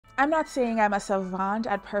I'm not saying I'm a savant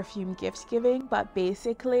at perfume gift giving, but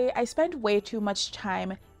basically I spend way too much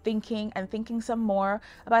time thinking some more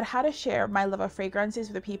about how to share my love of fragrances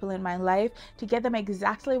with the people in my life to get them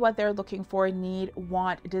exactly what they're looking for, need,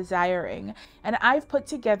 want, desiring. And I've put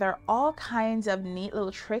together all kinds of neat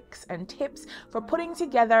little tricks and tips for putting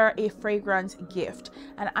together a fragrance gift.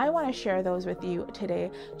 And I want to share those with you today,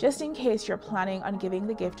 just in case you're planning on giving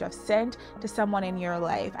the gift of scent to someone in your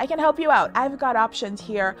life. I can help you out. I've got options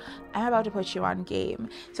here. I'm about to put you on game.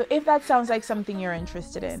 So if that sounds like something you're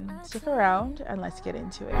interested in, stick around and let's get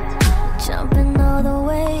into it. Jumping all the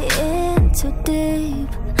way in too deep.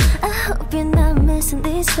 I hope you're not missing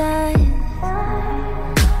these signs.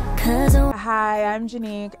 Hi, I'm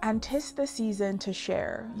Jeanique, and 'tis the season to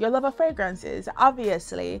share your love of fragrances,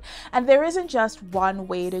 obviously. And there isn't just one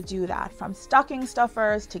way to do that, from stocking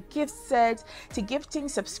stuffers to gift sets to gifting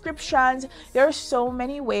subscriptions. There are so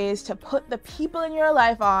many ways to put the people in your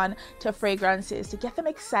life on to fragrances, to get them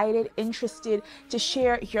excited, interested, to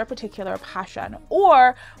share your particular passion,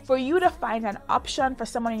 or for you to find an option for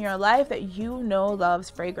someone in your life that you know loves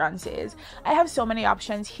fragrances. I have so many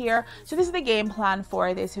options here, so this is the game plan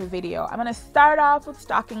for this video. I'm going to start off with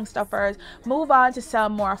stocking stuffers, move on to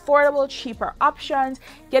some more affordable, cheaper options,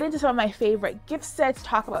 get into some of my favorite gift sets,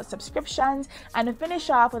 talk about subscriptions, and finish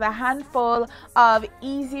off with a handful of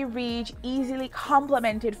easy reach, easily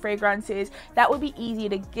complemented fragrances that would be easy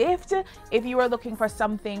to gift if you were looking for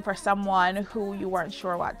something for someone who you weren't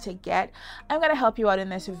sure what to get. I'm going to help you out in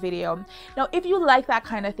this video. Now, if you like that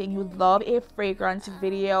kind of thing, you love a fragrance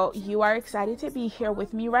video, you are excited to be here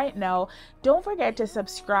with me right now, don't forget to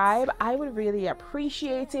subscribe. I would really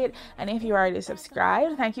appreciate it. And if you already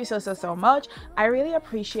subscribed, thank you so much. I really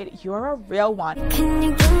appreciate it. You're a real one. Can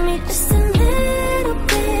you give me just a little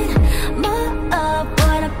bit more of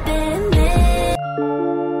what I've been missing?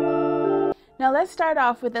 Now let's start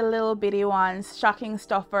off with the little bitty ones, stocking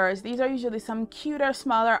stuffers. These are usually some cuter,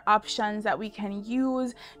 smaller options that we can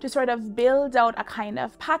use to sort of build out a kind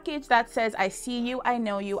of package that says, I see you, I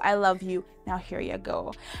know you, I love you, now here you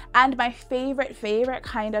go. And my favorite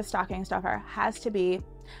kind of stocking stuffer has to be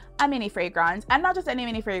a mini fragrance, and not just any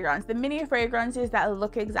mini fragrance. The mini fragrances that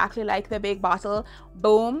look exactly like the big bottle.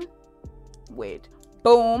 Boom, wait,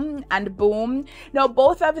 boom and boom. Now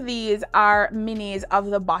both of these are minis of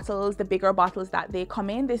the bottles, the bigger bottles that they come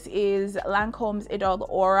in. This is Lancome's Idole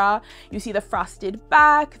Aura. You see the frosted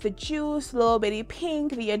back, the juice, little bitty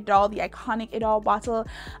pink, the Idole, the iconic Idole bottle.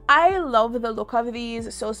 I love the look of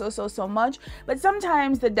these so much, but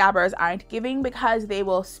sometimes the dabbers aren't giving because they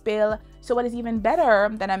will spill. So what is even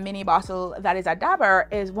better than a mini bottle that is a dabber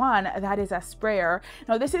is one that is a sprayer.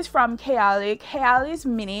 Now this is from Kayali. Kayali's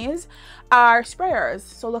minis are sprayers.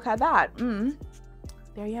 So look at that.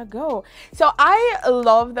 There you go. So I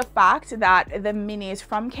love the fact that the minis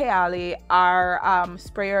from Kayali are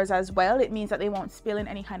sprayers as well. It means that they won't spill in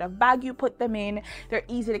any kind of bag you put them in. They're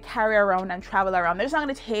easy to carry around and travel around. They're just not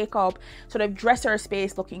going to take up sort of dresser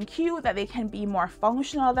space looking cute, that they can be more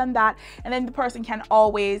functional than that. And then the person can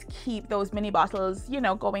always keep those mini bottles, you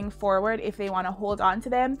know, going forward if they want to hold on to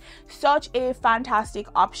them. Such a fantastic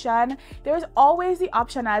option. There's always the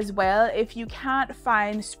option as well, if you can't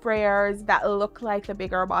find sprayers that look like the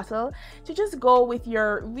bigger bottle, to just go with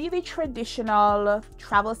your really traditional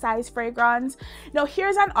travel size fragrance. Now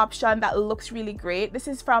here's an option that looks really great. This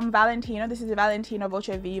is from Valentino. This is a Valentino Voce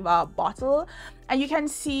Viva bottle, and you can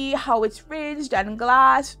see how it's ridged and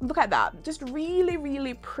glass. Look at that, just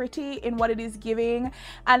really pretty in what it is giving.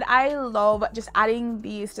 And I love just adding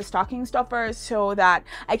these to stocking stuffers so that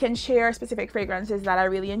I can share specific fragrances that I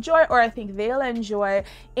really enjoy, or I think they'll enjoy,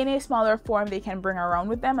 in a smaller form they can bring around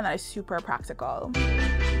with them, and that is super practical.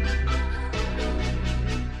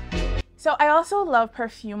 So I also love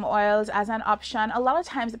perfume oils as an option. A lot of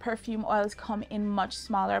times the perfume oils come in much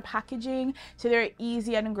smaller packaging, so they're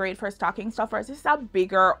easy and great for stocking stuffers. This is a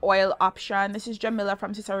bigger oil option. This is Jamila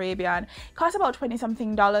from Sis Arabian. It costs about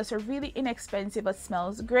 $20-something, so really inexpensive but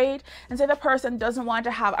smells great. And so if the person doesn't want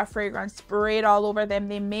to have a fragrance sprayed all over them,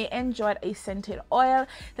 they may enjoy a scented oil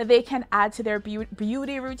that they can add to their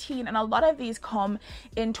beauty routine. And a lot of these come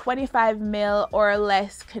in 25 ml or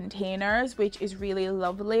less containers, which is really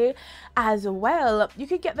lovely. As well, you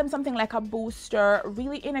could get them something like a booster,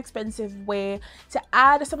 really inexpensive way to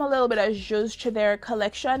add a little bit of zhuzh to their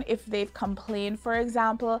collection if they've complained, for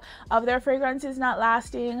example, of their fragrances not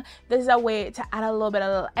lasting. This is a way to add a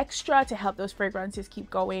little extra to help those fragrances keep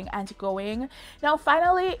going and going. Now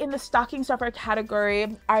finally, in the stocking stuffer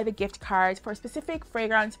category are the gift cards for specific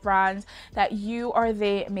fragrance brands that you or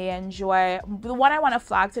they may enjoy. The one I want to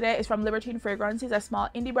flag today is from Libertine Fragrances, a small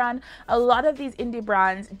indie brand. A lot of these indie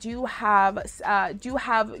brands do do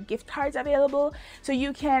have gift cards available, so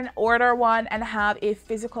you can order one and have a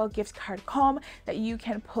physical gift card come that you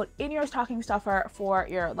can put in your stocking stuffer for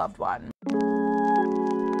your loved one.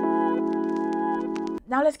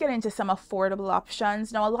 Now let's get into some affordable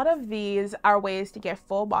options. Now, a lot of these are ways to get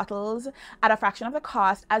full bottles at a fraction of the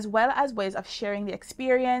cost, as well as ways of sharing the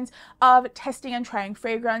experience of testing and trying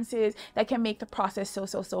fragrances that can make the process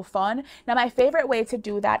so fun. Now, my favorite way to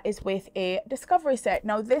do that is with a discovery set.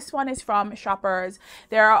 Now, this one is from Shoppers.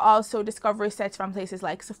 There are also discovery sets from places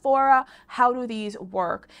like Sephora. How do these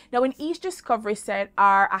work? Now, in each discovery set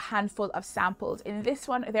are a handful of samples. In this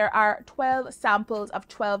one, there are 12 samples of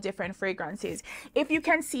 12 different fragrances. If you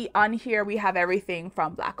can see on here, we have everything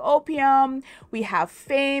from Black Opium, we have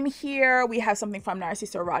Fame here, we have something from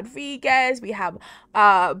Narciso Rodriguez, we have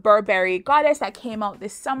Burberry Goddess that came out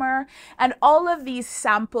this summer, and all of these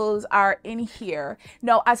samples are in here.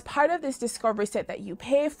 Now, as part of this discovery set that you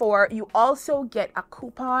pay for, you also get a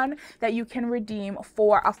coupon that you can redeem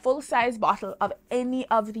for a full-size bottle of any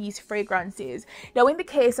of these fragrances. Now, in the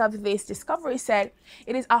case of this discovery set,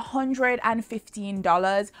 it is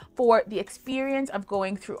 $115 for the experience of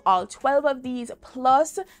going through all 12 of these,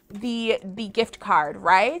 plus the gift card,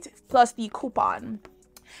 right? Plus the coupon.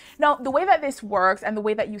 Now, the way that this works and the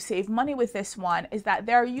way that you save money with this one is that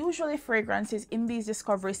there are usually fragrances in these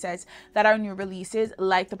discovery sets that are new releases,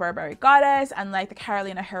 like the Burberry Goddess and like the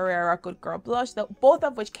Carolina Herrera Good Girl Blush, both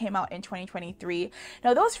of which came out in 2023.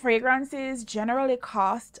 Now, those fragrances generally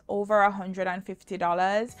cost over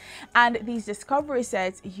 $150, and these discovery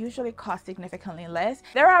sets usually cost significantly less.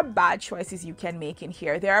 There are bad choices you can make in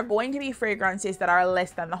here. There are going to be fragrances that are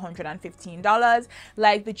less than the $115,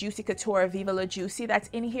 like the Juicy Couture Viva La Juicy that's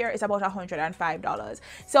in here is about $105.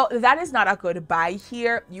 So that is not a good buy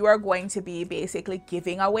here. You are going to be basically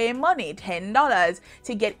giving away money, $10,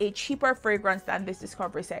 to get a cheaper fragrance than this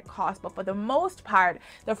discovery set costs. But for the most part,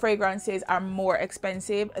 the fragrances are more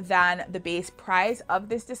expensive than the base price of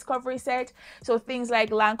this discovery set. So things like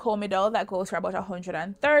Lancome Idole that goes for about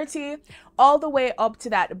 $130, all the way up to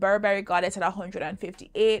that Burberry Goddess at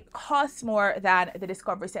 $158 costs more than the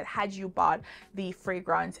discovery set had you bought the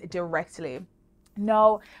fragrance directly.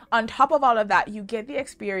 Now, on top of all of that, you get the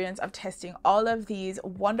experience of testing all of these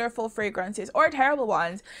wonderful fragrances, or terrible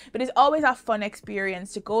ones, but it's always a fun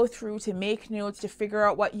experience to go through, to make notes, to figure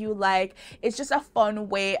out what you like. It's just a fun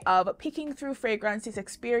way of picking through fragrances,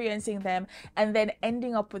 experiencing them, and then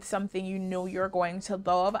ending up with something you know you're going to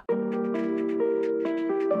love.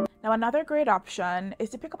 Now, another great option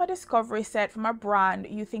is to pick up a discovery set from a brand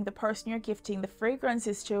you think the person you're gifting the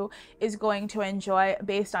fragrances to is going to enjoy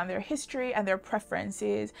based on their history and their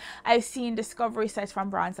preferences. I've seen discovery sets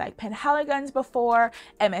from brands like Penhaligon's before,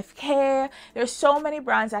 MFK. There's so many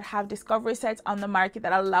brands that have discovery sets on the market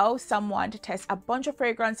that allow someone to test a bunch of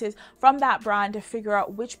fragrances from that brand to figure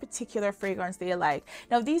out which particular fragrance they like.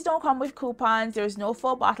 Now, these don't come with coupons. There's no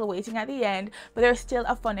full bottle waiting at the end, but they're still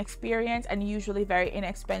a fun experience and usually very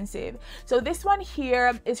inexpensive. So this one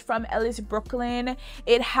here is from Ellis Brooklyn.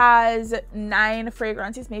 It has 9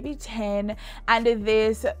 fragrances, maybe 10, and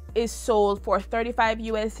this is sold for $35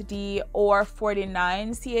 USD or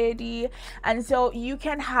 49 CAD. And so you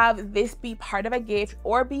can have this be part of a gift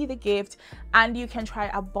or be the gift, and you can try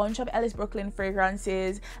a bunch of Ellis Brooklyn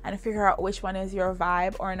fragrances and figure out which one is your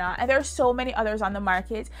vibe or not. And there are so many others on the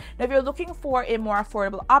market. Now, if you're looking for a more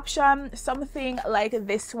affordable option, something like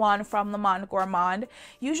this one from Le Monde Gourmand,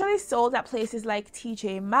 usually sold at places like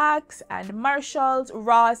TJ Maxx and Marshalls,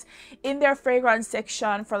 Ross, in their fragrance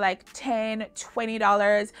section for like $10,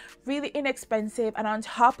 $20, really inexpensive. And on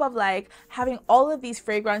top of like having all of these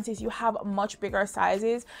fragrances, you have much bigger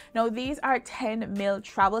sizes. Now, these are 10 ml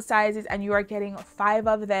travel sizes, and you are getting 5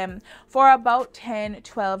 of them for about $10,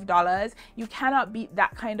 $12. You cannot beat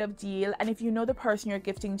that kind of deal. And if you know the person you're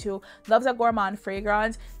gifting to loves a gourmand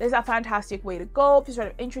fragrance, this is a fantastic way to go to sort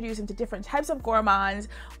of introduce them to different types of gourmands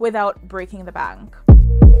without breaking the bank.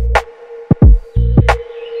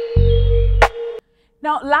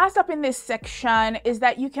 Now, last up in this section is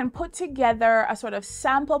that you can put together a sort of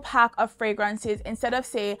sample pack of fragrances instead of,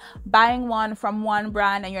 say, buying one from one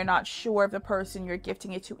brand and you're not sure if the person you're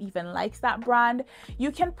gifting it to even likes that brand. You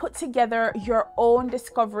can put together your own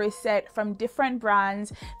discovery set from different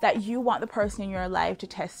brands that you want the person in your life to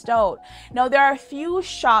test out. Now, there are a few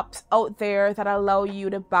shops out there that allow you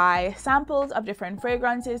to buy samples of different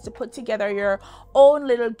fragrances to put together your own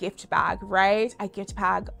little gift bag, right? A gift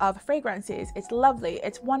bag of fragrances. It's lovely. lovely.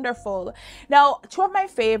 It's wonderful. Now, two of my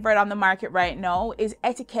favorite on the market right now is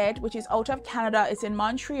Etiquette, which is out of Canada. It's in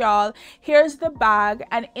Montreal. Here's the bag,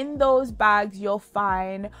 and in those bags you'll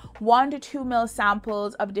find 1 to 2 ml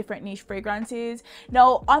samples of different niche fragrances.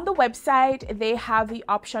 Now, on the website they have the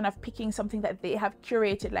option of picking something that they have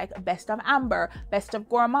curated, like best of amber, best of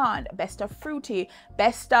gourmand, best of fruity,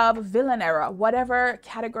 best of villanera, whatever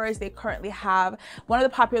categories they currently have. One of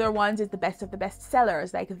the popular ones is the best of the best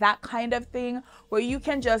sellers, like that kind of thing, where you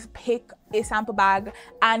can just pick a sample bag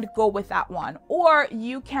and go with that one, or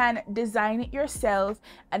you can design it yourself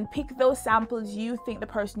and pick those samples you think the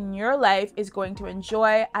person in your life is going to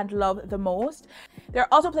enjoy and love the most. There are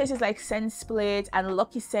also places like Scent Split and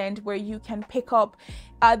Lucky Scent where you can pick up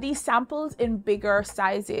these samples in bigger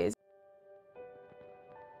sizes.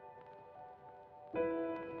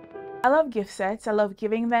 I love gift sets. I love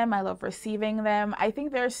giving them. I love receiving them. I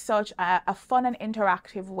think there's such a fun and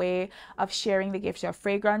interactive way of sharing the gift of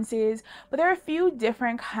fragrances. But there are a few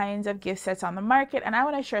different kinds of gift sets on the market, and I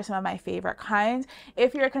want to share some of my favorite kinds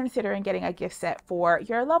if you're considering getting a gift set for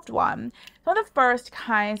your loved one. One of the first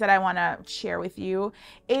kinds that I want to share with you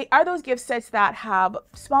are those gift sets that have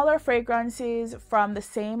smaller fragrances from the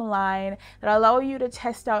same line that allow you to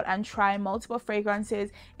test out and try multiple fragrances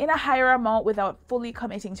in a higher amount without fully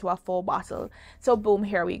committing to a full bottle. So boom,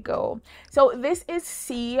 here we go. So this is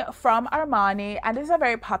C from Armani, and this is a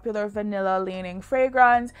very popular vanilla leaning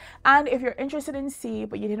fragrance. And if you're interested in C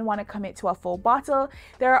but you didn't want to commit to a full bottle,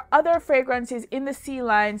 there are other fragrances in the C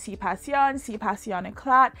line, C Passion, C Passion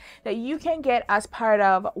Eclat, that you can get as part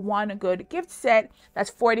of one good gift set. That's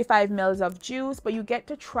 45 ml of juice, but you get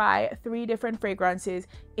to try 3 different fragrances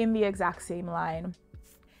in the exact same line.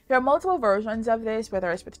 There are multiple versions of this,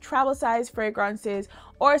 whether it's with travel size fragrances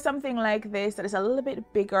or something like this that is a little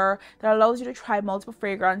bit bigger, that allows you to try multiple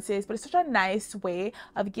fragrances, but it's such a nice way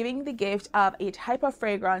of giving the gift of a type of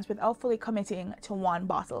fragrance without fully committing to one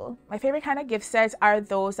bottle. My favorite kind of gift sets are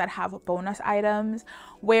those that have bonus items,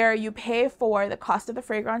 where you pay for the cost of the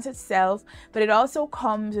fragrance itself, but it also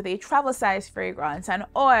comes with a travel size fragrance, an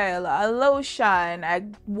oil, a lotion, a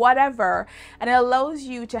whatever, and it allows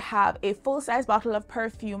you to have a full-size bottle of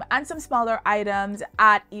perfume and some smaller items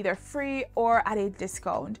at either free or at a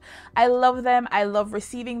discount. I love them. I love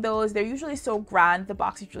receiving those. They're usually so grand. The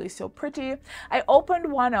box is usually so pretty. I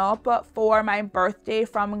opened one up for my birthday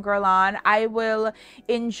from Guerlain. I will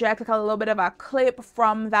inject like a little bit of a clip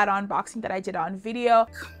from that unboxing that I did on video.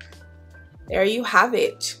 There you have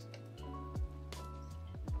it.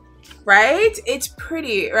 Right? It's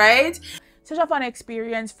pretty, right? Such a fun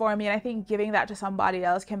experience for me, and I think giving that to somebody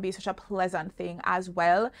else can be such a pleasant thing as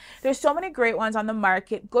well. There's so many great ones on the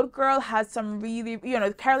market. Good Girl has some really,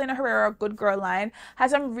 Carolina Herrera Good Girl line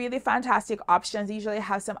has some really fantastic options. They usually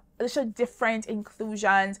have some different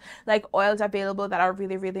inclusions like oils available that are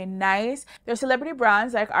really, really nice. There's celebrity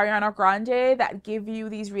brands like Ariana Grande that give you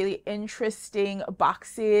these really interesting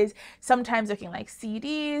boxes, sometimes looking like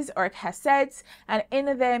CDs or cassettes, and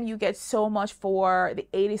in them you get so much for the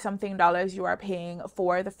 $80-something you are paying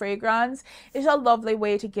for the fragrance. It's a lovely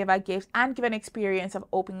way to give a gift and give an experience of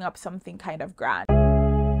opening up something kind of grand.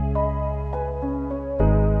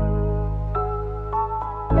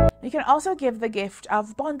 You can also give the gift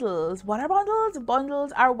of bundles. What are bundles?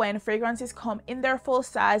 Bundles are when fragrances come in their full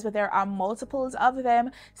size, but there are multiples of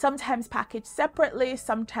them, sometimes packaged separately,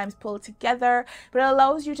 sometimes pulled together, but it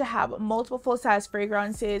allows you to have multiple full-size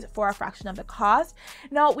fragrances for a fraction of the cost.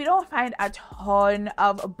 Now, we don't find a ton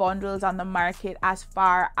of bundles on the market as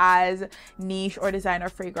far as niche or designer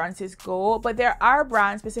fragrances go, but there are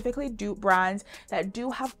brands, specifically dupe brands, that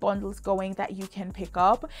do have bundles going that you can pick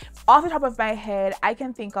up. Off the top of my head, I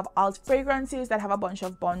can think of Alt fragrances that have a bunch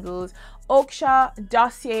of bundles, Oksha,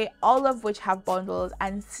 Dossier, all of which have bundles,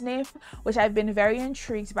 and Sniff, which I've been very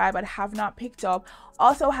intrigued by but have not picked up,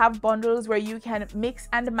 also have bundles where you can mix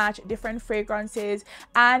and match different fragrances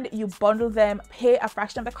and you bundle them, pay a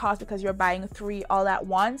fraction of the cost because you're buying 3 all at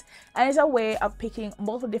once, and it's a way of picking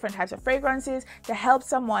multiple different types of fragrances to help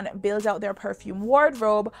someone build out their perfume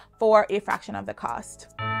wardrobe for a fraction of the cost.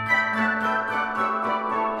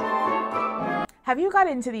 Have you got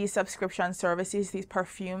into these subscription services, these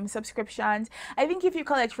perfume subscriptions? I think if you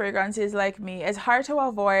collect fragrances like me, it's hard to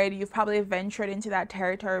avoid. You've probably ventured into that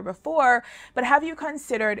territory before, but have you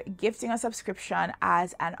considered gifting a subscription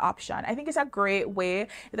as an option? I think it's a great way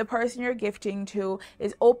if the person you're gifting to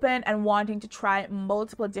is open and wanting to try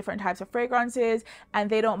multiple different types of fragrances and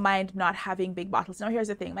they don't mind not having big bottles. Now, here's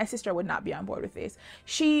the thing. My sister would not be on board with this.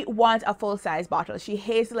 She wants a full-size bottle. She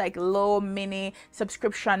hates like low mini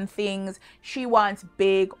subscription things. She wants wants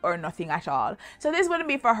big or nothing at all. So this wouldn't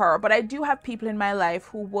be for her, but I do have people in my life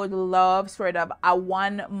who would love sort of a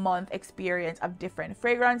 1 month experience of different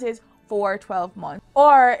fragrances for 12 months.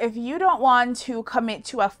 Or if you don't want to commit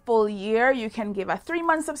to a full year, you can give a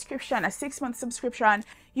 3-month subscription, a 6-month subscription.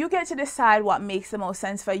 You get to decide what makes the most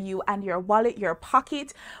sense for you and your wallet, your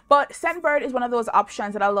pocket. But Scentbird is one of those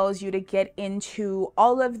options that allows you to get into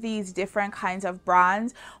all of these different kinds of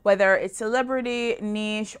brands, whether it's celebrity,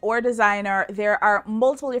 niche, or designer. There are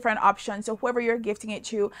multiple different options. So whoever you're gifting it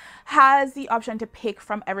to has the option to pick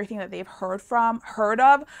from everything that they've heard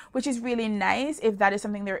of, which is really nice if that is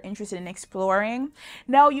something they're interested in exploring.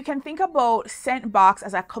 Now you can think about Scentbox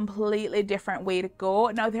as a completely different way to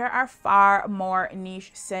go. Now there are far more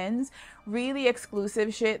niche scents, really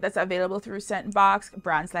exclusive shit that's available through Scentbox.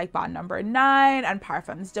 Brands like Bond Number 9 and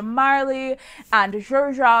Parfums de Marly and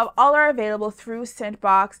Jourjov all are available through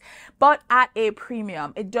Scentbox, but at a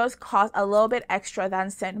premium. It does cost a little bit extra than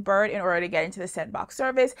Scentbird in order to get into the Scentbox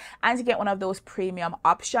service and to get one of those premium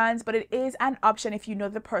options, but it is an option if you know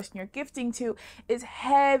the person you're gifting to is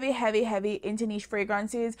heavy into niche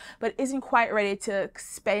fragrances but isn't quite ready to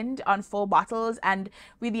spend on full bottles and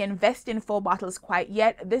really invest in full bottles quite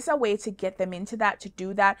yet. This is a way to get them into that, to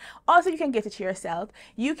do that. Also, you can gift it to yourself.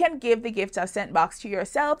 You can give the gift of Scentbox to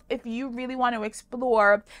yourself if you really want to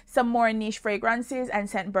explore some more niche fragrances and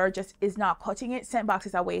Scentbird just is not cutting it. Scentbox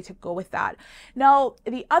is a way to go with that. Now,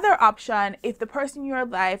 the other option, if the person in your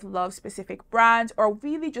life loves specific brands or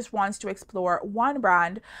really just wants to explore one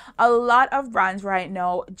brand, a lot of brands right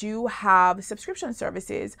now do have subscription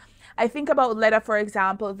services. I think about Leda, for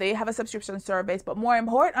example. They have a subscription service, but more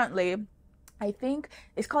importantly, I think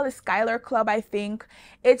it's called the Skylar Club. I think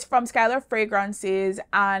it's from Skylar Fragrances,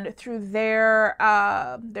 and through their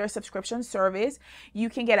subscription service, you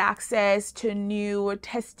can get access to new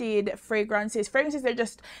tested fragrances.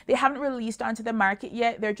 They haven't released onto the market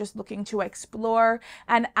yet. They're just looking to explore.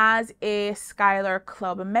 And as a Skylar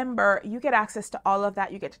Club member, you get access to all of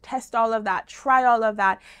that. You get to test all of that, try all of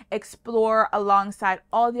that, explore alongside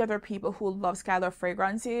all the other people who love Skylar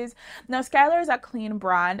Fragrances. Now, Skylar is a clean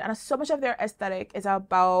brand, and so much of their aesthetic is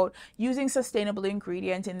about using sustainable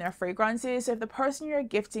ingredients in their fragrances. So if the person you're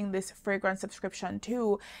gifting this fragrance subscription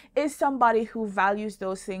to is somebody who values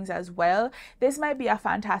those things as well, this might be a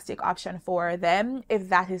fantastic option for them if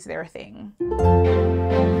that is their thing.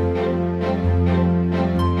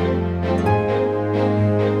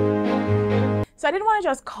 So I didn't want to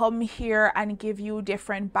just come here and give you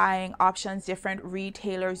different buying options, different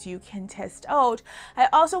retailers you can test out. I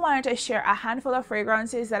also wanted to share a handful of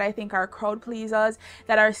fragrances that I think are crowd pleasers,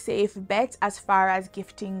 that are safe bets as far as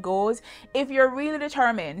gifting goes. If you're really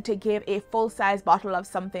determined to give a full-size bottle of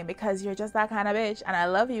something because you're just that kind of bitch and I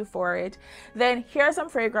love you for it, then here are some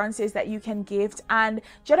fragrances that you can gift. And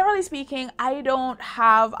generally speaking, I don't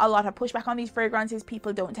have a lot of pushback on these fragrances.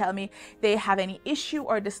 People don't tell me they have any issue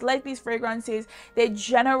or dislike these fragrances. They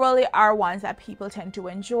generally are ones that people tend to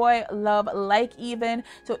enjoy, love, like even.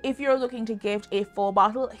 So if you're looking to gift a full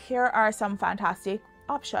bottle, here are some fantastic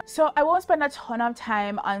options. So I won't spend a ton of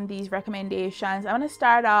time on these recommendations. I'm going to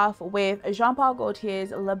start off with Jean Paul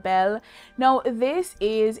Gaultier's La Belle. Now, this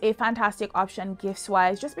is a fantastic option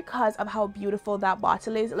gifts-wise just because of how beautiful that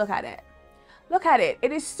bottle is. Look at it. Look at it.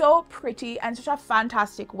 It is so pretty and such a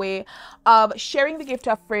fantastic way of sharing the gift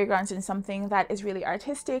of fragrance in something that is really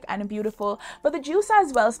artistic and beautiful. But the juice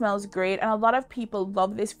as well smells great, and a lot of people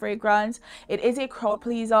love this fragrance. It is a crowd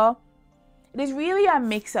pleaser. It is really a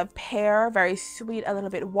mix of pear, very sweet, a little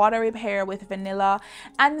bit watery pear with vanilla,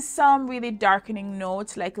 and some really darkening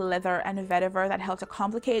notes like leather and vetiver that help to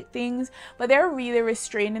complicate things. But they're really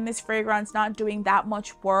restrained in this fragrance, not doing that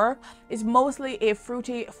much work. It's mostly a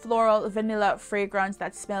fruity, floral, vanilla fragrance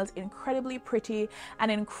that smells incredibly pretty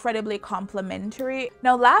and incredibly complimentary.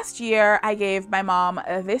 Now, last year, I gave my mom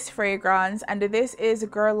this fragrance, and this is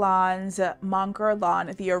Guerlain's Mon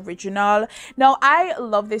Guerlain, the original. Now, I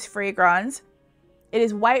love this fragrance. It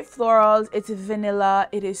is white florals, it's vanilla,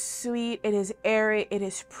 it is sweet, it is airy, it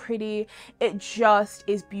is pretty, it just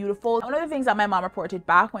is beautiful. One of the things that my mom reported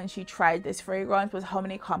back when she tried this fragrance was how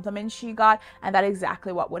many compliments she got, and that's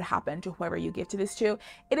exactly what would happen to whoever you gifted this to.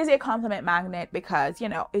 It is a compliment magnet because, you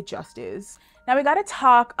know, it just is. Now we got to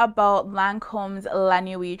talk about Lancome's La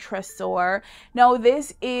Nuit Trésor. Now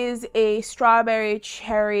this is a strawberry,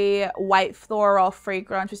 cherry, white floral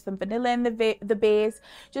fragrance with some vanilla in the base.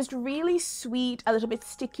 Just really sweet, a little bit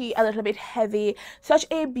sticky, a little bit heavy. Such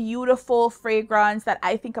a beautiful fragrance that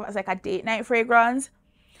I think of as like a date night fragrance.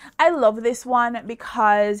 I love this one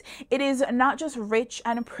because it is not just rich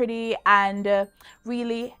and pretty and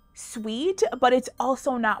really sweet, but it's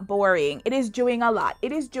also not boring. It is doing a lot.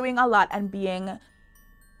 It is doing a lot and being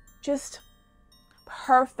just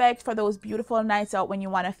perfect for those beautiful nights out when you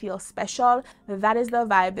want to feel special. That is the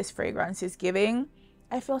vibe this fragrance is giving.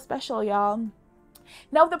 I feel special, y'all.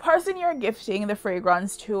 Now, if the person you're gifting the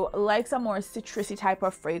fragrance to likes a more citrusy type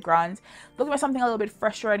of fragrance, looking for something a little bit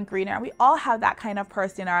fresher and greener, we all have that kind of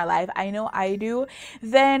person in our life. I know I do.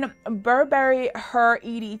 Then Burberry Her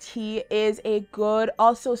EDT is a good,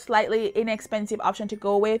 also slightly inexpensive option to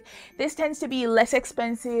go with. This tends to be less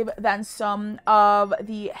expensive than some of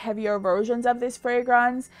the heavier versions of this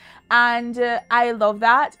fragrance, and I love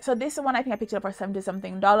that. So this one, I think I picked it up for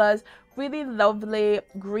 $70-something. Really lovely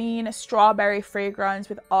green strawberry fragrance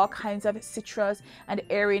with all kinds of citrus and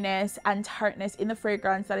airiness and tartness in the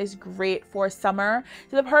fragrance that is great for summer.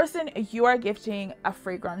 So the person you are gifting a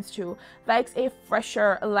fragrance to likes a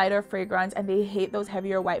fresher, lighter fragrance and they hate those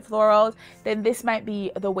heavier white florals, then this might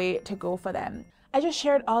be the way to go for them. I just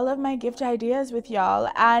shared all of my gift ideas with y'all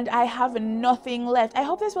and I have nothing left. I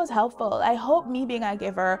hope this was helpful. I hope me being a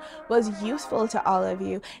giver was useful to all of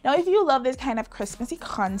you. Now, if you love this kind of Christmassy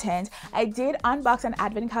content, I did unbox an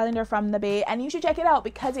advent calendar from the Bay and you should check it out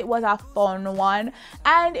because it was a fun one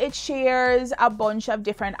and it shares a bunch of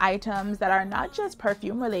different items that are not just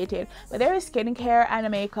perfume related, but there is skincare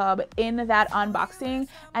and makeup in that unboxing,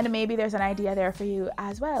 and maybe there's an idea there for you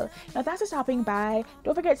as well. Now, thanks for stopping by.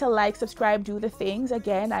 Don't forget to like, subscribe, do the things.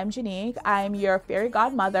 Again, I'm Jeanique. I'm your fairy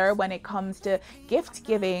godmother when it comes to gift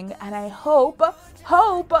giving, and I hope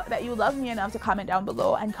that you love me enough to comment down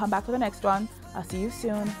below and come back for the next one. I'll see you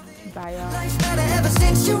soon. Bye, y'all.